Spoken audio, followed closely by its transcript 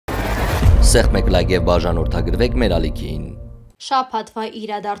Սեղմեք լայք եւ բաժանորդագրվեք մեր aliqin։ Շաբաթվա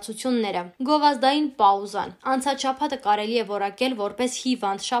իրադարձությունները։ Գովազդային պաուզան։ Անցած շաբաթը կարելի է որակել որպես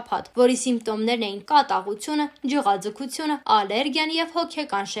հիվանդ շաբաթ, որի սիմպտոմներն էին կատաղությունը, ջղաձգությունը, ալերգիան եւ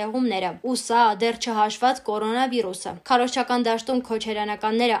հոգեկան շեղումները։ Ու սա դեռ չհաշված կորոնավիրուսը։ Քարոզչական դաշտում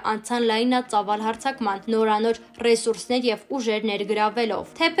քոչերանականները անցան լայնածավալ հարձակման, նորանոր ռեսուրսներ եւ ուժեր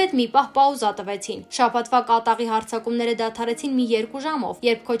ներգրավելով։ Թեպետ մի պահ պաուզա տվեցին։ Շաբաթվա կատաղի հարձակումները դադարեցին մի 2 ժամով,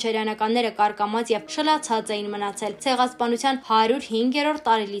 երբ քոչերանականները կարկամած եւ շլացած էին մնացել ցեղասպանության 105-րդ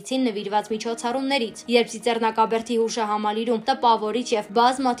տարելիցին նվիրված միջոցառումներից, երբ Ծիծեռնակաբերդի հուշահամալիրում տպավորիչ եւ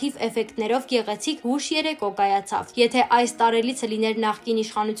բազմաթիվ էֆեկտներով գեղեցիկ հուշ երեկո կայացավ։ Եթե այս տարելիցը լիներ նախկին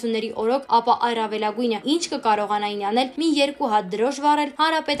իշխանությունների օրոք, ապա առավելագույնը ինչ կկարողանային անել՝ մի 2 հատ դրոշ վառել,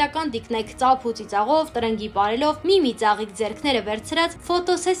 հանրապետական տիկնայք ծափ ու ծիծաղով, տրնգի պարելով, մի ծաղիկ ձեռքները վերցրած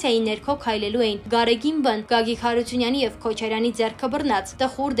ֆոտոսեսիայի ներքո քայլելու էին Գարեգին բն, Գագիկ Հարությունյանի եւ Քոչարյանի ձեռքը բռնած,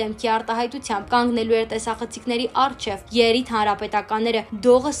 տխուր դեմքի արտահայտությամբ կանգնելու էր տեսախցիկների առջև, երիթ հանրապետականները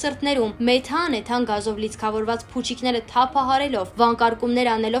դողը սրտներում մեթան գազով լիցքավորված փուչիկները թափահարելով, վանկարկումներ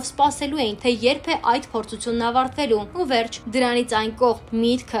անելով սպասելու էին, թե երբ է այդ փորձությունն ավարտվելու, ու վերջ, դրանից այն կողմ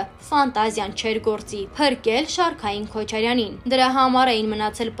միտքը, ֆանտազիան չէր գործի, փրկել Շարքային Քոչարյանին։ Դրա համար էին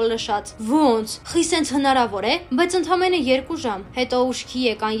մնացել պլշած։ Ոնց, խի սենց հնարավոր է, բայց ընդամենը 2 ժամ, հետո ուշքի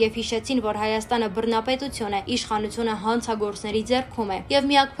եկան եւ հիշեցին, որ Հայաստանը բռնապետություն է, իշխանությունը հանցագործների ձեռքում է, եւ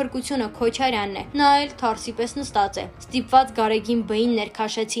միակ փրկությունը Քոչարյանն է, նա էլ թարսի պես նստած է։ Ստիպված Գարեգին բին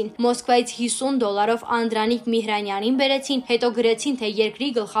ներքաշեցին, Մոսկվայից $50 Անդրանիկ Միհրանյանին բերեցին, հետո գրեցին, թե երկրի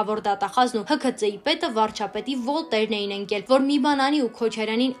գլխավոր դատախազն ու ՀՔՑ-ի պետը վարչապետի Վոլտերն էին ընկել, որ մի բանանի ու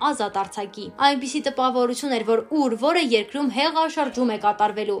Քոչարյանին ազատ արձակի։ Այնպիսի տպավորություն էր, որ որը երկրում հեղաշրջում է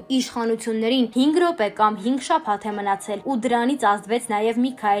կատարվելու, իշխանություններին 5 րոպե կամ 5 շաբաթ է մնացել, ու դրանից ազդվեց նաև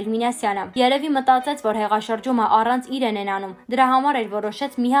Միքայել Մինասյանը։ Երևի մտածեց, որ հեղաշրջումը առանց իրեն են անում, դրա համար էլ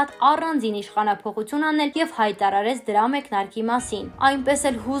որոշեց մի հատ առանձին իշխանափոխություն անել եւ հայտարարեց դրա մեկնարկի մասին։ Այնպես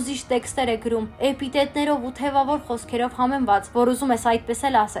էլ հուզիչ տեքստեր է գրում, էպիտետներով ու թևավոր խոսքերով համեմված, որ ուզում ես այդպես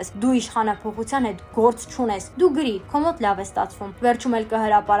էլ ասես, դու իշխանափոխության հետ գործ չունես, դու գրի, քո մոտ լավ է ստացվում։ Վերջում էլ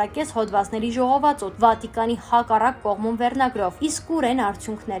կհրապարակես հոդվածների ժողովածուտ, Վատիկանի հակառակ կողմում վերնագրով, իսկ ուր են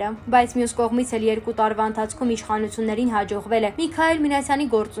արդյունքները։ Բայց մյուս կողմից էլ 2 տարվա ընթացքում իշխանություններին հաջողվել է Միքայել Մինասյանի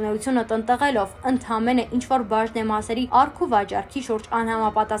գործունեությունը տնտղելով, ընդհանրապես ինչ-որ բաժնեմասերի արք ու վաճառքի շուրջ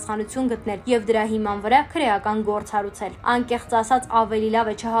անհամապատասխանություն գտնել եւ դրա հիման վրա քրեական գործ հարուցել։ Անկեղծ ասած, ավելի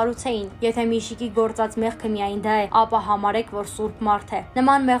լավ է չհարուցեին։ Եթե ՄԻՇԻԿ-ի գործած մեղքը միայն դա է, ապա համարեք, որ սուրբ մարդ է։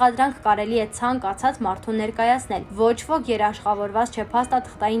 Նման մեղադրանք կարելի է ցանկացած մարդուն ներկայացնել։ Ոչ ոք երաշխավորված չէ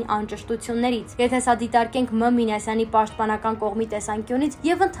փաստաթղթային անճշտություններից։ Եթե սա դիտարկենք Մ. Մինասյանի պաշտպանական կողմի տեսանկյունից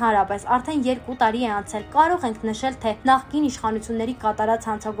եւ ընդհանրապես արդեն 2 տարի է անցել, կարող ենք նշել, թե նախկին իշխանությունների կատարած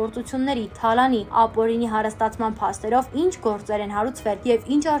հանցագործությունների, թալանի, ապօրինի հարստացման փաստերով ինչ գործեր են հարուցվել եւ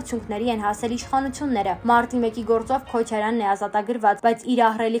ինչ արդյունքների են հասել իշխանությունները։ Մարտի 1-ի գործով Քոչարյանն է ազատագրված, բայց իր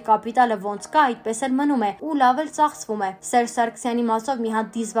ահռելի կապիտալը ոնց կա, այդպես էլ մնում է ու լավ էլ ծախսվում է։ Սերժ Սարգսյանի մասով մի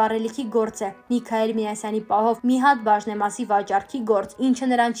հատ դիզվառելիքի գործ է, Միքայել Մինասյանի պահով մի հատ բաժնեմասի վաճառքի գործ, ինչը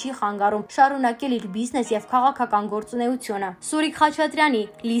նրան չի խանգարում շարունակել իր բիզնես եւ քաղաքական գործունեությունը։ Սուրիկ Խաչատրյանի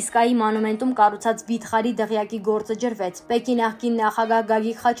Լիսկայի մանումենտում կառուցած վիթխարի դղյակի գործը ջրվեց։ Պեկի նախկին նախագահ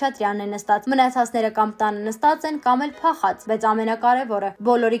Գագիկ Խաչատրյանն է նստած, մնացածները կամ տանը նստած են կամ էլ փախած, բայց ամենակարևորը,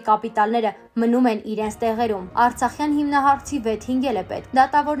 բոլորի կապիտալները մնում են իրենց տեղերում։ Արցախյան հիմնահարցի վեթինգ էլ է պետք։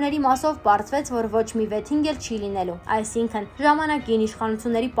 Դատավորների մասով պարզվեց, որ ոչ մի վեթինգ էլ չի լինելու։ Այսինքն, ժամանակին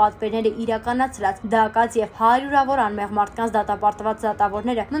իշխանությունների պատվերները իրականացրած, դակած եւ հարյուրավոր անմեղ մարդկանց դատապարտված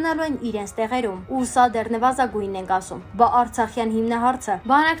դատավորները մնալու են իրենց տեղերում։ Ու սա դեռ նվազագույնն ենք ասում։ Բա Արցախյան հիմնահարցը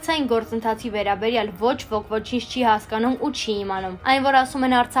բանակցային գործընթացի վերաբերյալ ոչ ոք ոչինչ չի հասկանում ու չի իմանում։ Այն, որ ասում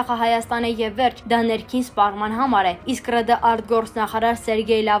են Արցախը Հայաստան է եւ վերջ, դա ներքին սպառման համար է։ Իսկ ՌԴ արտգործնախարար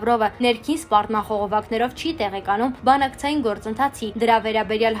Սերգեյ Լավրովը ներքին սպառման խողովակներով չի տեղեկանում բանակցային գործընթացի, դրա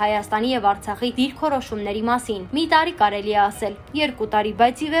վերաբերյալ Հայաստանի եւ Արցախի դիրքորոշումների մասին։ Մի տարի կարելի է ասել, 2 տարի,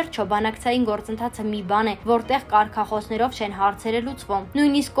 բայց ի վերջո բանակցային գործընթացը մի բան է, որտեղ կարգախոսներով չեն հարցերը լուծվում։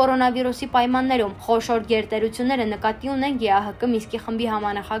 Նույնիսկ կորոնավիրուսի պայմաններում խոշոր գերտերությունները նկատի ունեն ԳԱՀԿ Մինսկի խմբի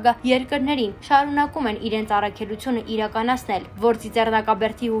համանախագահ երկրներին շարունակում են իրենց առաքելությունը իրականացնել, որ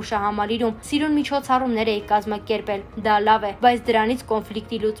Ծիծեռնակաբերդի հուշահամալիրում սիրուն միջոցառումներ էի կազմակերպել։ Դա լավ է, բայց դրանից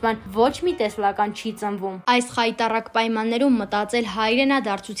կոնֆլիկտի լուծման ոչ մի տեսլական չի ծնվում։ Այս խայտառակ խայտառակ պայմաններում մտածել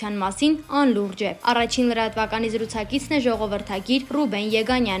հայրենադարձության մասին անլուրջ է։ Առաջին լրատվականի զրուցակիցն է ժողովրդագիր Ռուբեն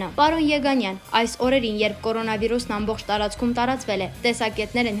Եգանյանը։ Պարոն Եգանյան, այս օրերին, երբ կորոնավիրուսն ամբողջ տարածքում տարածվել է,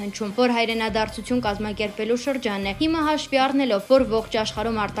 տեսակետներ են հնչում, որ հայրենադարձություն կազմակերպելու շրջանն է։ Հիմա հաշվի առնելով, որ ողջ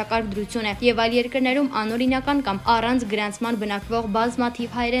աշխարհում արտակարգ դրություն է եւ այլ երկրներում անօրինական կամ առանց գրանցման բնակվող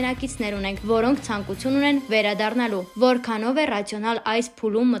բազմաթիվ հայրենակիցներ ունենք, որոնք ցանկություն ունեն վերադառնալու, որքանով է ռացիոնալ այս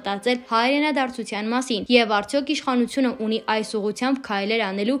փուլում մտածել հայրենադարձության մասին եւ արդյոք իշխանությունը ունի այս ուղղությամբ քայլեր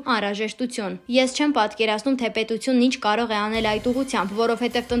անելու անհրաժեշտություն։ Ես չեմ պատկերացնում, թե պետությունն ինչ կարող է անել այդ ուղղությամբ,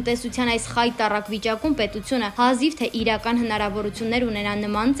 որովհետեւ տնտեսության այս խայտառակ վիճակում պետությունը հազիվ թե իրական հնարավորություններ ունենա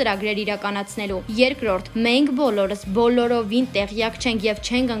նման ծրագրեր իրականացնելու։ Երկրորդ, մենք բոլորս բոլորովին տեղյակ չենք եւ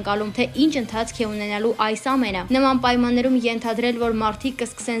չենք ընկալում, թե ինչ ընթացք է ունենալու այս ամենը։ Նման պայմաններում ենթադրել, որ մարդիկ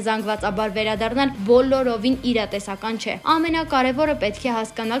կսկսեն զանգվածաբար վերադառնալ, բոլորովին իրատեսական չէ։ Ամենակարևորը պետք է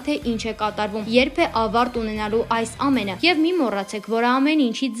հասկանալ, թե ինչ է կատարվում, երբ է ավարտ ունենալու այս ամենը։ Եվ մի մոռացեք, որ ամեն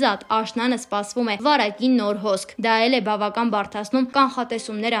ինչից զատ աշնանը սպասվում է վարակին նոր հոսք։ Դա էլ է բավական բարդացնում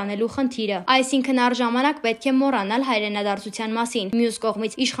կանխատեսումներ անելու խնդիրը։ Այսինքն առժամանակ պետք է մոռանալ հայրենադարձության մասին։ Մյուս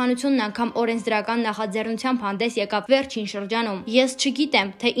կողմից իշխանությունն անգամ օրենսդրական նախաձեռնությամբ հանդես եկավ վերջին շրջանում։ Ես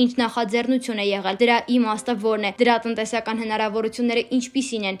չգիտեմ, թե ինչ նախաձեռնություն է եղել, դրա իմաստը որն է, դրա տնտեսական հնարավորությունները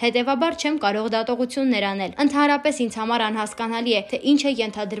ինչպիսին են, հետևաբար չեմ կարող դատողություններ անել։ Ընդհանրապես ինձ համար անհասկանալի է, թե ինչ է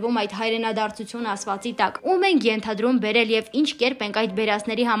ենթադրվում այդ հայրենադարձություն ասվածի տակ։ Ում ենք ենթադրում բերել եւ ինչ կերպ ենք այդ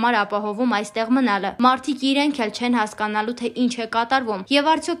բերածների համար ապահովում այստեղ մնալը։ Մարդիկ իրենք էլ չեն հասկանալու, թե ինչ է կատարվում եւ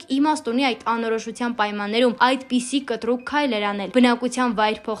արդյոք իմաստ ունի այդ անորոշության պայմաններում այդպիսի կտրուկ քայլեր անել, բնակության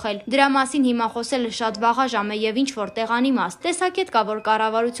վայր փոխել։ Դրա մասին հիմա խոսելը շատ վաղաժամ է եւ ինչ որտեղ անիմաստ։ Տեսակետ կա, որ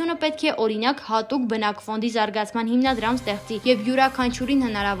կառավարությունը պետք է օրինակ հատուկ բնակֆոնդի զարգացման հիմնադրամ ստեղծի եւ յուրաքանչյուրին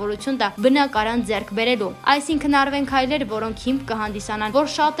հնարավորություն տա բնակարան ձեռք բերելու։ Այսինքն արվեն քայլեր, որոնք հիմք կհանդիսանան,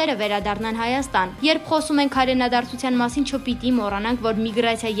 որ շատերը վերադառնան Հայաստան։ Երբ խոսում ենք հայրենադարձության մասին, չպիտի մոռանանք, որ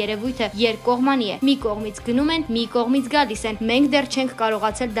միգրացիա երևույթը երկկողմանի է։ Մի կողմից գնում են, մի կողմից գալիս են։ Մենք դեռ չենք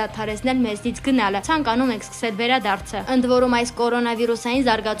կարողացել դադարեցնել մեզնից գնալը։ Ցանկանում ենք սկսել վերադարձը։ Ընդ որում այս կորոնավիրուսային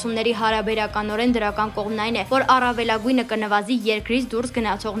զարգացումների հարաբերականորեն դրական կողմն այն է, որ առավելագույնը կնվազի երկրից դուրս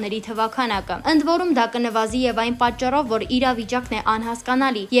գնացողների թվաքանակը։ Ընդ որում դա կնվազի եւ այն պատճառով, որ իրավիճակն է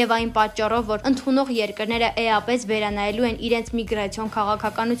անհասկանալի, եւ այն պատճառով, որ ընդունող երկրները էապես վերանայելու են իրենց միգրացիոն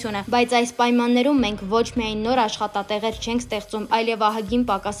քաղաքականությունը։ Բայց այս պայմաններում մենք ոչ միայն նոր աշխատատեղեր չենք ստեղծում, այլև ահագին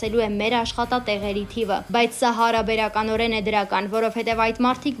պակասելու է մեր աշխատատեղերի թիվը։ Բայց սա հարաբերականորեն է դրական, որովհետև այդ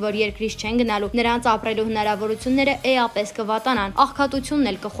մարդիկ, որ երկրից չեն գնալու, նրանց ապրելու հնարավորությունները էապես կվատանան,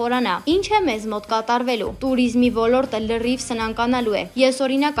 աղքատությունն էլ կխորանա։ Ինչ է մեզ մոտ կատարվելու։ Տուրիզմի ոլորտը լրիվ սնանկանալու է։ Ես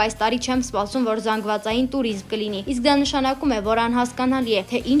օրինակ այս տարի չեմ սպասում, որ զանգվածային տուրիզմ կլինի, իսկ դա նշանակում է, որ անհասկանալի է,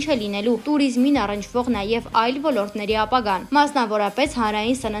 թե ինչ է լինելու տուրիզմին առնչվող նաև այլ ոլորտների ապագան, մասնավորապես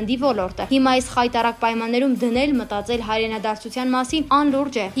հանրային սննդի ոլորտը։ Հիմա այս խայտառակ պայմաններում դնել մտածել հայրենադարձության մասին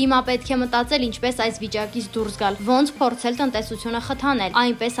անլուրջ է։ Հիմա պետք է մտածել ինչպես այս վիճակից դուրս գալ, ոնց փորձել տնտեսությունը խթանել,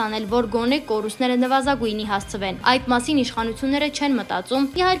 այնպես անել, որ գոնե կորուստները նվազագույնի հասցվեն։ Այդ մասին իշխանությունները չեն մտածում,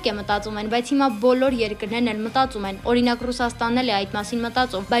 իհարկե մտածում են, բայց հիմա բոլոր երկրներն էլ մտածում են։ Օրինակ Ռուսաստանն էլ է այդ մասին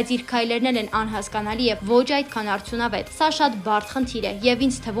մտածում, բայց իր քայլերն են անհասկանալի եւ ոչ այդքան արդյունավետ։ Սա շատ բարդ խնդիր է եւ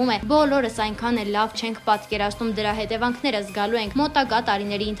ինձ թվում է բոլորս այնքան էլ լավ չենք պատկերացնում դրա հետևանքները զգալու ենք մոտակա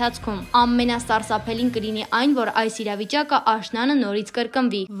տարիների ընթացքում։ Ամենասարսափելին կլինի այն, որ այս իրավիճակը աշնանը նորից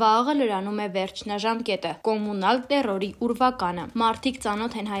կրկնվի։ Վաղը լրանում է վերջնաժամկետը։ Կոմունալ Տերորի ուրվականը։ Մարդիկ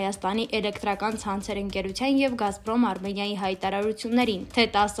ծանոթ են Հայաստանի էլեկտրական ցանցեր ընկերության եւ Գազպրոմ Արմենիայի հայտարարություններին, թե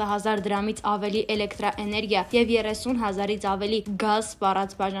 10,000 դրամից ավելի էլեկտրաէներգիա եւ 30,000-ից ավելի գազ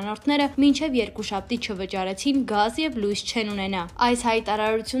սպառած բաժանորդները մինչեւ երկուշաբթի չվճարեցին գազ եւ լույս չեն ունենա։ Այս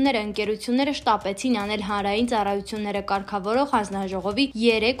հայտարարությունները ընկերությունները շտապեցին անել հանրային ծառայությունները կարգավորող հանձնաժողովի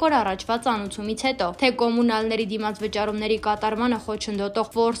 3 օր առաջվա ծանուցումից հետո, թե կոմունալների դիմաց վճարումների կատարմանը խոչընդոտող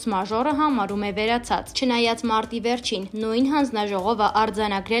ֆորս մաժորը համարում է վերացած։ Չնայած մարտի վերջին նույն հանձնաժողովը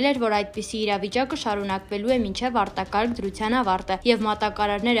արձանագրել էր, որ այդպիսի իրավիճակը շարունակվելու է մինչև արտակարգ դրության ավարտը եւ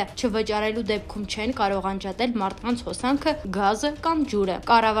մատակարարները չվճարելու դեպքում չեն կարող անջատել մարդկանց հոսանքը, գազը կամ ջուրը։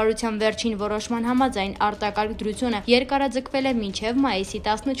 Կառավարության վերջին որոշման համաձայն արտակարգ դրությունը երկարաձգվել է մինչև մայիսի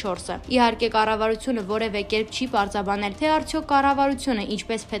 14-ը։ Իհարկե կառավարությունը որևէ կերպ չի պարզաբանել, թե արդյոք կառավարությունը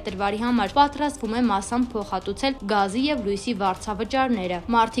ինչպես փետրվարի համար պատրաստվում է մասամբ փոխհատուցել գազի եւ լույսի վարձավճարները։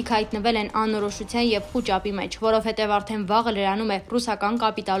 Մարդիկ հայտնվել են անորոշության եւ խուճապի մեջ, որովհետեւ արդեն վաղը լրանում է ռուսական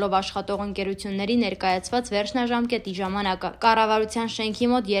կապիտալով աշխատող ընկերությունների ներկայացված վերջնաժամկետի ժամանակը։ Կառավարության շենքի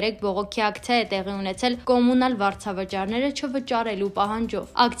մոտ 3 բողոքի ակցիա է տեղի ունեցել կոմունալ վարձավճարները չվճարելու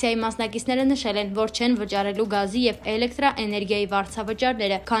պահանջով։ Ակցիայի մասնակիցները նշել են, որ չեն վճարելու գազի եւ էլեկտրաէներգիայի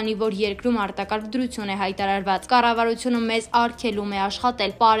վարձավճարները, քանի որ երկրում արտակարգ դրություն է հայտարարված։ Կառավարությունը մեզ արգելում է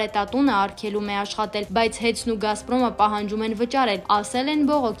աշխատել, պարետատունը արգելում է աշխատել բայց Հեցն ու Գազպրոմը պահանջում են վճարել, ասել են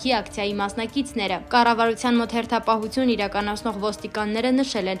բողոքի ակցիայի մասնակիցները։ Կառավարության մոտ հերթապահություն իրականացնող ոստիկանները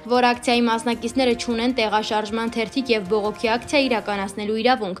նշել են, որ ակցիայի մասնակիցները չունեն տեղաշարժման թերթիկ եւ բողոքի ակցիա իրականացնելու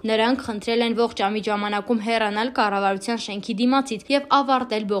իրավունք։ Նրանք խնդրել են ողջ ամի ժամանակում հեռանալ կառավարության շենքի դիմացից եւ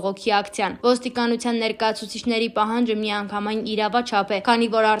ավարտել բողոքի ակցիան։ Ոստիկանության ներկայացուցիչների պահանջը միանգամայն իրավաչափ է, քանի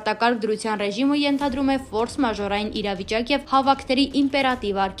որ արտակարգ դրության ռեժիմը ենթադրում է ֆորս մաժորային իրավիճակ եւ հավաքների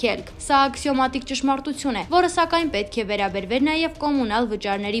իմպերատիվ արգելք։ Սա աքսիոմատիկ ճշմարտություն է, որը սակայն պետք է վերաբերվեր նաեւ կոմունալ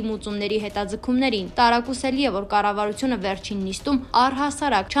վճարների մուծումների հետաձգումներին։ Տարակուսելի է, որ կառավարությունը վերջին նիստում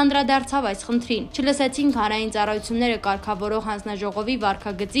առհասարակ չանդրադարձավ այս խնդրին։ Չլսեցինք հանրային ծառայությունները կարգավորող հանձնաժողովի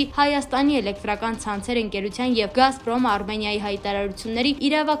վարքագծի Հայաստանի էլեկտրական ցանցեր ընկերության եւ Գազպրոմ Արմենիայի հայտարարությունների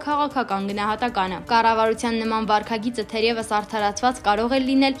իրավաքաղաքական գնահատականը։ Կառավարության նման վարքագիծը թերևս արդարացված կարող է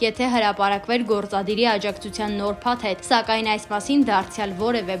լինել, եթե հրապարակվեր գործադիրի աջակցության նոր փաթեթ, սակայն այս մասին դարձյալ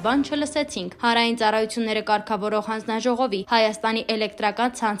որևէ բան չլսեցինք։ Հանրային ծառայությունները կարգավորող հանձնաժողովի Հայաստանի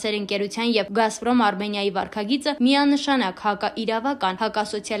էլեկտրական ցանցեր ընկերության եւ Գազպրոմ Արմենիայի վարքագիծը միանշանակ հակաիրավական,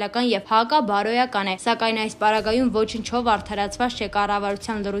 հակասոցիալական եւ հակաբարոյական է, սակայն այս պարագայում ոչնչով արդարացված չէ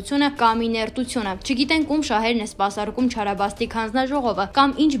կառավարության լռությունը կամ իներտությունը։ Չգիտենք ում շահերն է սպասարկում չարաբաստիկ հանձնաժողովը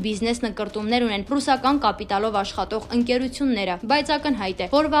կամ ինչ բիզնես նկրտումներ ունեն ռուսական կապիտալով աշխատող ընկերությունները, բայց ակնհայտ է,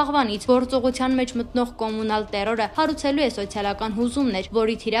 որ վաղվանից գործողության մեջ մտնող կոմունալ տերորը հարուցելու է սոցիալական հուզումներ,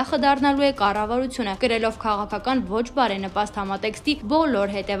 որի թիրախը դառնալու է կառավարությունը, կրելով քաղաքական ոչ բարենպաստ համատեքստի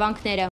բոլոր հետևանքները։